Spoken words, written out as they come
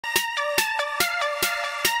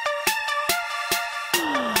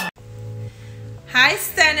Hi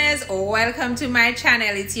Stanners, welcome to my channel.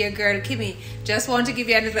 It's your girl Kimmy. Just want to give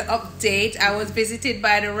you a little update. I was visited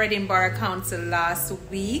by the Reading Borough Council last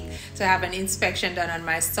week to have an inspection done on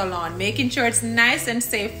my salon, making sure it's nice and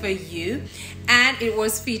safe for you. And it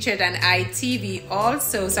was featured on ITV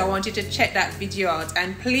also, so I want you to check that video out.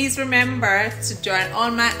 And please remember to join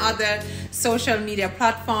all my other social media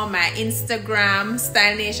platform, my Instagram,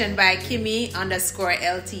 Style Nation by Kimmy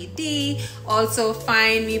 _LTD. Also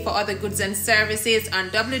find me for other goods and services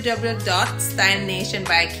on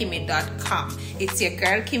www.stylenationbykimmy.com. It's your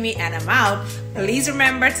girl Kimmy and I'm out. Please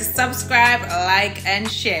remember to subscribe, like and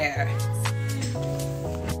share.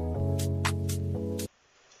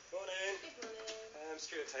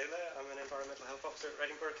 I'm an environmental health officer at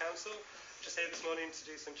Reading Borough Council. Just here this morning to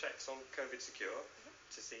do some checks on COVID secure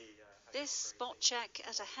to see. This spot check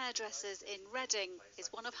at a hairdresser's in Reading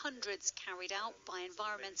is one of hundreds carried out by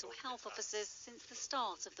environmental health officers since the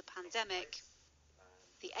start of the pandemic.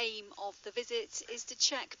 The aim of the visit is to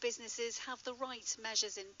check businesses have the right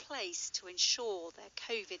measures in place to ensure they're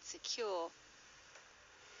COVID secure.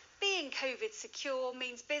 Being COVID secure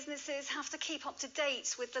means businesses have to keep up to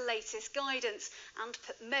date with the latest guidance and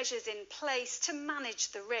put measures in place to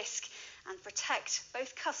manage the risk and protect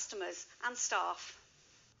both customers and staff.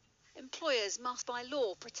 Employers must by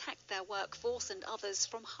law protect their workforce and others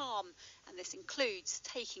from harm, and this includes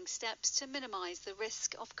taking steps to minimise the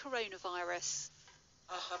risk of coronavirus.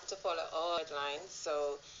 I have to follow all guidelines,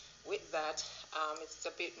 so with that, it's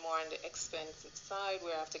a bit more on the expensive side.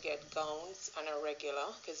 We have to get gowns on a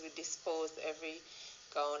regular because we dispose every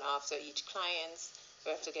gown after each client.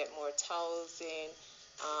 We have to get more towels in,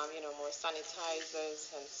 more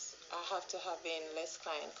sanitizers, and I have to have in less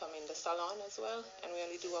client come in the salon as well, and we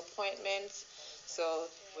only do appointments, so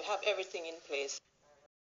we have everything in place.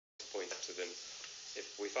 Point to them.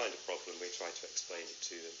 If we find a problem, we try to explain it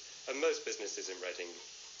to them. And most businesses in Reading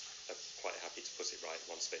are quite happy to put it right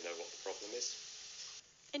once they know what the problem is.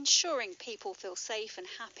 Ensuring people feel safe and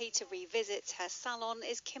happy to revisit her salon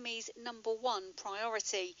is Kimmy's #1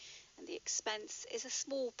 priority, and the expense is a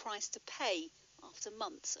small price to pay after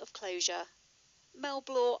months of closure. Mel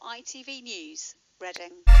Blaw, ITV News,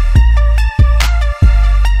 Reading.